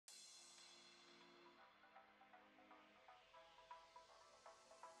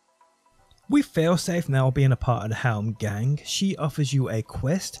With Failsafe now being a part of the Helm gang, she offers you a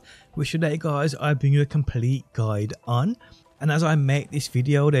quest, which today guys I bring you a complete guide on. And as I make this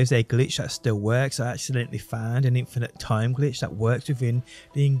video, there's a glitch that still works. I accidentally found an infinite time glitch that works within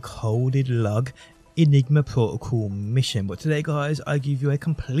the encoded log Enigma protocol mission. But today guys, I give you a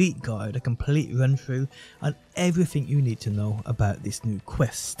complete guide, a complete run through on everything you need to know about this new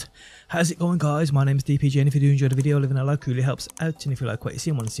quest. How's it going guys? My name is DPJ, and if you do enjoy the video, leaving a like really helps out, and if you like what you see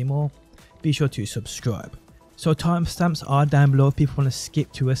and want to see more, be sure to subscribe. So timestamps are down below if people want to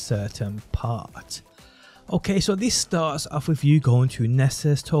skip to a certain part. Okay, so this starts off with you going to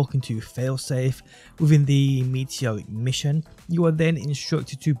Nessus, talking to Failsafe within the meteoric mission. You are then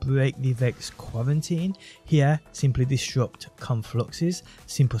instructed to break the Vex quarantine. Here, simply disrupt confluxes.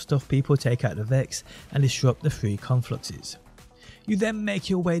 Simple stuff, people. Take out the Vex and disrupt the 3 confluxes. You then make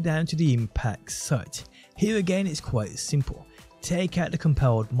your way down to the impact site. Here again, it's quite simple. Take out the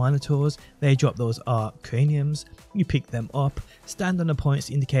compelled monitors, they drop those arc craniums, you pick them up, stand on the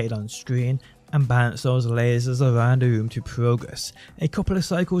points indicated on screen and bounce those lasers around the room to progress. A couple of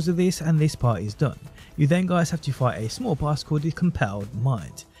cycles of this and this part is done. You then guys have to fight a small boss called the Compelled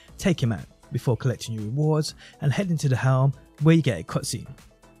Mind. Take him out before collecting your rewards and head into the Helm where you get a cutscene.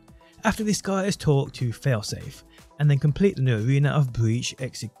 After this guys, talk to Failsafe and then complete the new arena of Breach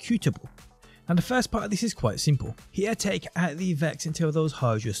Executable. Now the first part of this is quite simple. Here, take out the Vex until those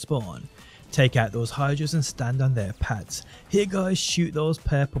Hydras spawn. Take out those Hydras and stand on their pads. Here guys, shoot those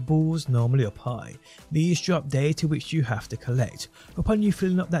purple balls normally up high. These drop data which you have to collect. Upon you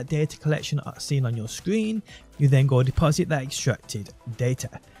filling up that data collection seen on your screen, you then go deposit that extracted data.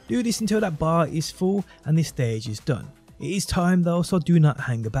 Do this until that bar is full and this stage is done. It is time though, so do not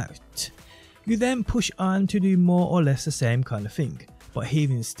hang about. You then push on to do more or less the same kind of thing. But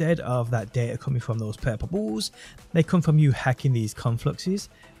here, instead of that data coming from those purple balls, they come from you hacking these confluxes.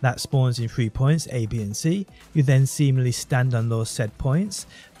 That spawns in 3 points, A, B and C. You then seemingly stand on those said points,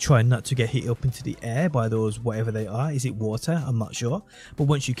 try not to get hit up into the air by those whatever they are. Is it water? I'm not sure. But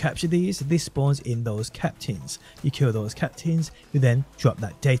once you capture these, this spawns in those captains. You kill those captains, you then drop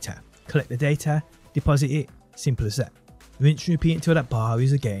that data. Collect the data, deposit it, simple as that. Rinse and repeat until that bar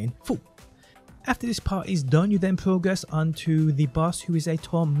is again full. After this part is done, you then progress onto the boss, who is a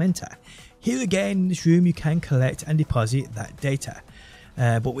tormentor. Here again in this room you can collect and deposit that data.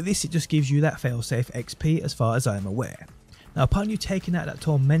 But with this it just gives you that failsafe XP as far as I am aware. Now upon you taking out that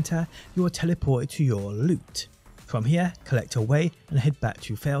tormentor, you are teleported to your loot. From here, collect away and head back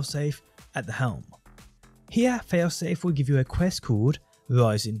to Failsafe at the helm. Here Failsafe will give you a quest called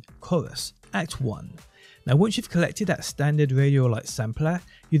Rising Chorus, Act 1. Now once you've collected that standard radiolite sampler,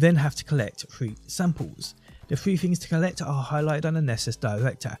 you then have to collect 3 samples. The 3 things to collect are highlighted on the Nessus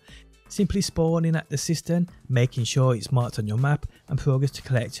director. Simply spawn in at the cistern, making sure it's marked on your map, and progress to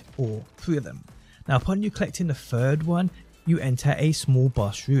collect all 3 of them. Now upon you collecting the 3rd one, you enter a small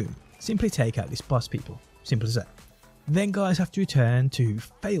boss room. Simply take out this boss, people. Simple as that. Then guys have to return to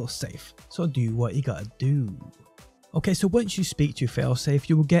Failsafe, so do what you gotta do. Okay, so once you speak to Failsafe,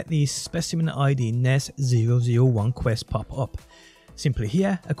 you will get the Specimen ID NES001 quest pop up. Simply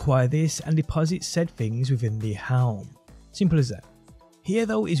here, acquire this and deposit said things within the Helm. Simple as that. Here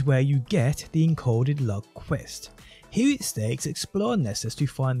though is where you get the Encoded log quest. Here it states explore Nessus to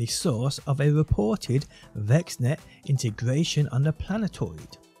find the source of a reported VexNet integration on the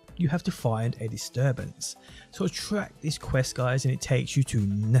planetoid. You have to find a disturbance. So track this quest guys and it takes you to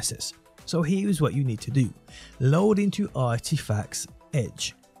Nessus. So here is what you need to do. Load into Artifacts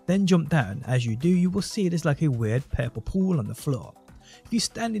Edge. Then jump down. As you do, you will see there's like a weird purple pool on the floor. If you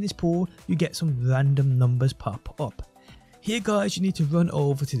stand in this pool, you get some random numbers pop up. Here guys, you need to run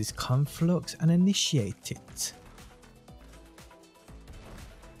over to this conflux and initiate it.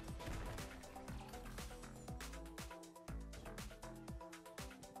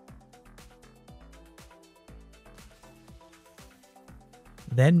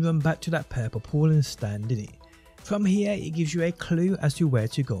 Then run back to that purple pool and stand in it. From here it gives you a clue as to where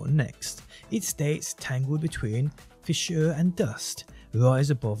to go next. It states tangled between fissure and dust, rise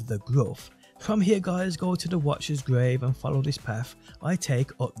above the growth. From here guys, go to the Watcher's grave and follow this path I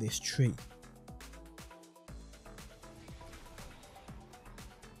take up this tree.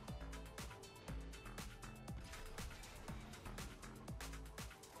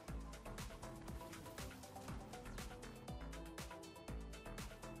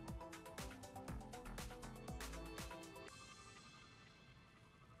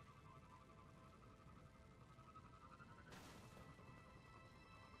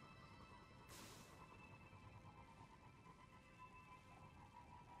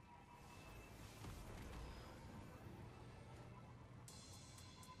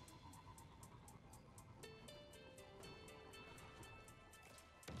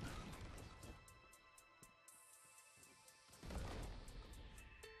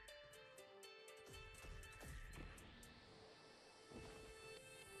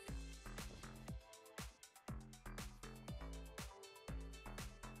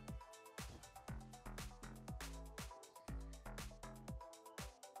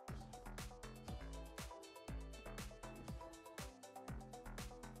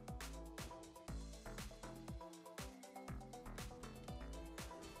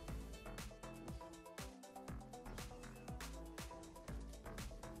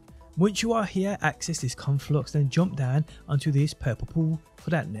 Once you are here, access this conflux, then jump down onto this purple pool for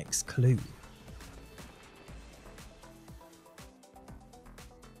that next clue.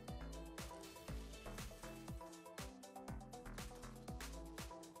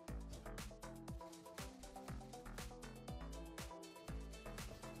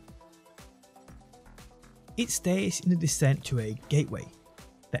 It stays in the descent to a gateway.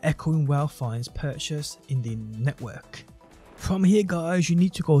 The echoing well finds purchase in the network. From here guys, you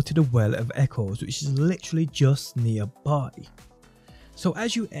need to go to the Well of Echoes, which is literally just nearby. So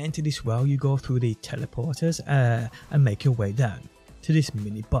as you enter this well, you go through the teleporters and make your way down to this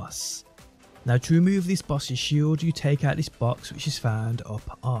mini boss. Now to remove this boss's shield, you take out this box which is found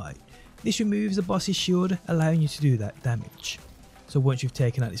up high. This removes the boss's shield, allowing you to do that damage. So once you've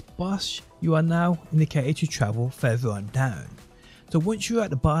taken out this boss, you are now indicated to travel further on down. So once you're at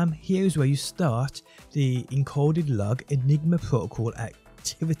the bottom, here is where you start the encoded log Enigma protocol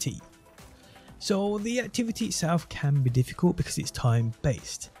activity. So the activity itself can be difficult because it's time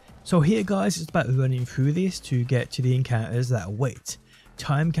based. So here guys, it's about running through this to get to the encounters that await.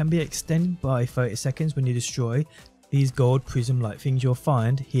 Time can be extended by 30 seconds when you destroy these gold prism like things you'll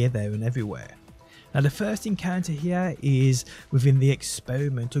find here, there and everywhere. Now the first encounter here is within the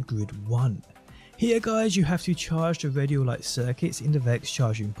experimental grid 1. Here guys, you have to charge the radio light circuits in the Vex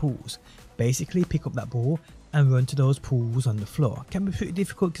charging pools. Basically pick up that ball and run to those pools on the floor. Can be pretty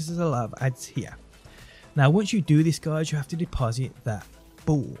difficult because there's a lot of ads here. Now once you do this guys, you have to deposit that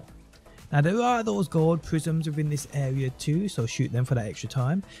ball. Now there are those gold prisms within this area too, so shoot them for that extra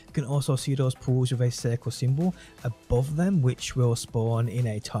time. You can also see those pools with a circle symbol above them, which will spawn in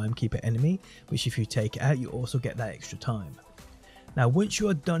a timekeeper enemy, which if you take it out you also get that extra time. Now once you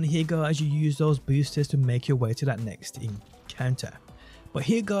are done here guys, you use those boosters to make your way to that next encounter. But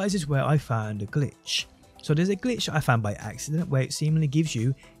here guys is where I found a glitch. So there's a glitch I found by accident where it seemingly gives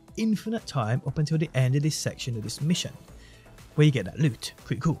you infinite time up until the end of this section of this mission, where you get that loot.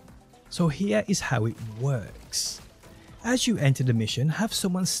 Pretty cool. So here is how it works. As you enter the mission, have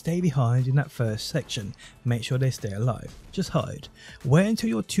someone stay behind in that first section. Make sure they stay alive. Just hide. Wait until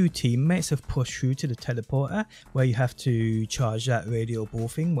your two teammates have pushed through to the teleporter where you have to charge that radio ball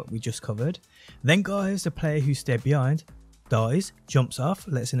thing, what we just covered. Then guys, the player who stayed behind dies, jumps off,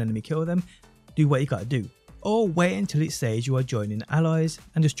 lets an enemy kill them. Do what you gotta do. Or wait until it says you are joining allies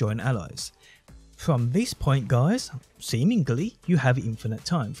and just join allies. From this point guys, seemingly you have infinite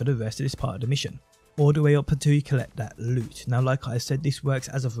time for the rest of this part of the mission, all the way up until you collect that loot. Now like I said, this works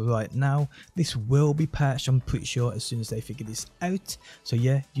as of right now. This will be patched, I'm pretty sure, as soon as they figure this out. So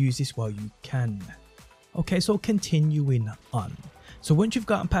yeah, use this while you can. Okay, so continuing on. So once you've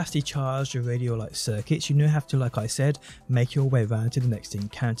gotten past the charged radio light circuits, you now have to, like I said, make your way around to the next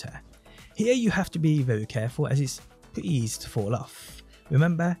encounter. Here you have to be very careful as it's pretty easy to fall off.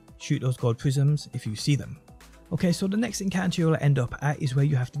 Remember, shoot those gold prisms if you see them. Okay, so the next encounter you'll end up at is where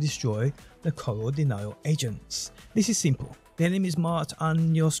you have to destroy the coral denial agents. This is simple. The enemies marked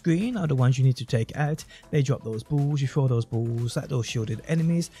on your screen are the ones you need to take out. They drop those balls, you throw those balls at those shielded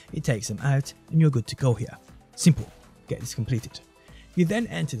enemies, it takes them out, and you're good to go here. Simple. Get this completed. You then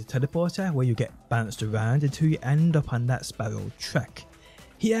enter the teleporter where you get bounced around until you end up on that spiral track.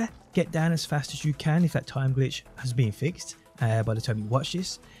 Here, get down as fast as you can if that time glitch has been fixed by the time you watch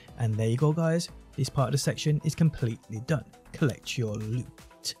this. And there you go guys, this part of the section is completely done. Collect your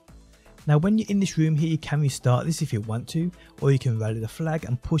loot. Now when you're in this room here, you can restart this if you want to, or you can rally the flag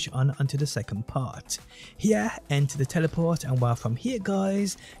and push on onto the second part. Here, enter the teleport, and while from here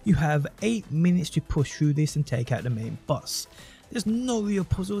guys, you have 8 minutes to push through this and take out the main boss. There's no real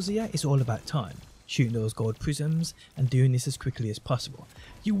puzzles here, it's all about time. Shooting those gold prisms and doing this as quickly as possible.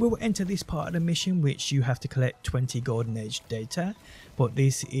 You will enter this part of the mission which you have to collect 20 golden age data, but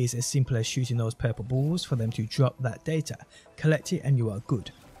this is as simple as shooting those purple balls for them to drop that data. Collect it and you are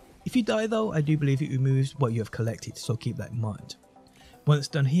good. If you die though, I do believe it removes what you have collected, so keep that in mind. Once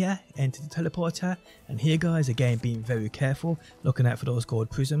done here, enter the teleporter, and here guys, again being very careful, looking out for those gold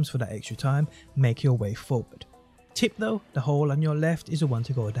prisms for that extra time, make your way forward. Tip though, the hole on your left is the one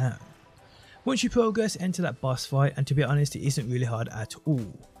to go down. Once you progress, enter that boss fight, and to be honest, it isn't really hard at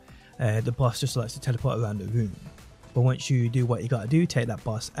all. The boss just likes to teleport around the room. But once you do what you gotta do, take that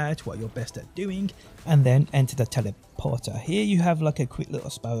boss out, what you're best at doing, and then enter the teleporter. Here you have like a quick little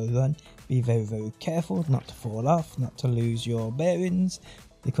sparrow run. Be very careful not to fall off, not to lose your bearings,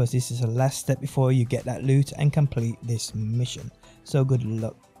 because this is the last step before you get that loot and complete this mission. So good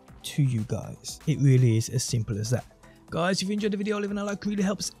luck to you guys. It really is as simple as that. Guys, if you enjoyed the video, leaving a like really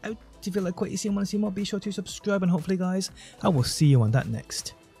helps out. If you like what you see and want to see more, be sure to subscribe, and hopefully guys, I will see you on that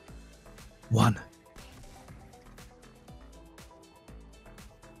next one.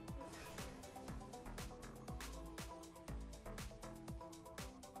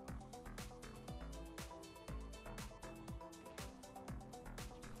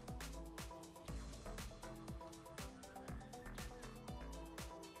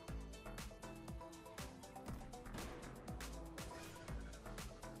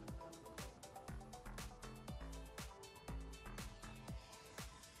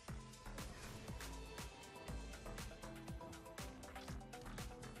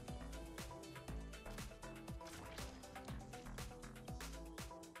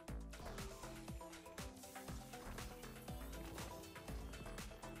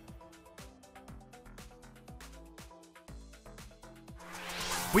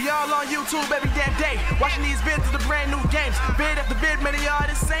 We all on YouTube every damn day, watching these vids of the brand new games. Vid after vid, many are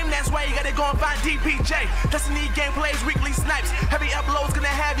the same, that's why you gotta go and find DPJ. Destiny gameplays, weekly snipes, heavy uploads gonna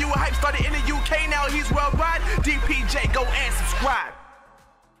have you a hype. Started in the UK, now he's worldwide. DPJ, go and subscribe.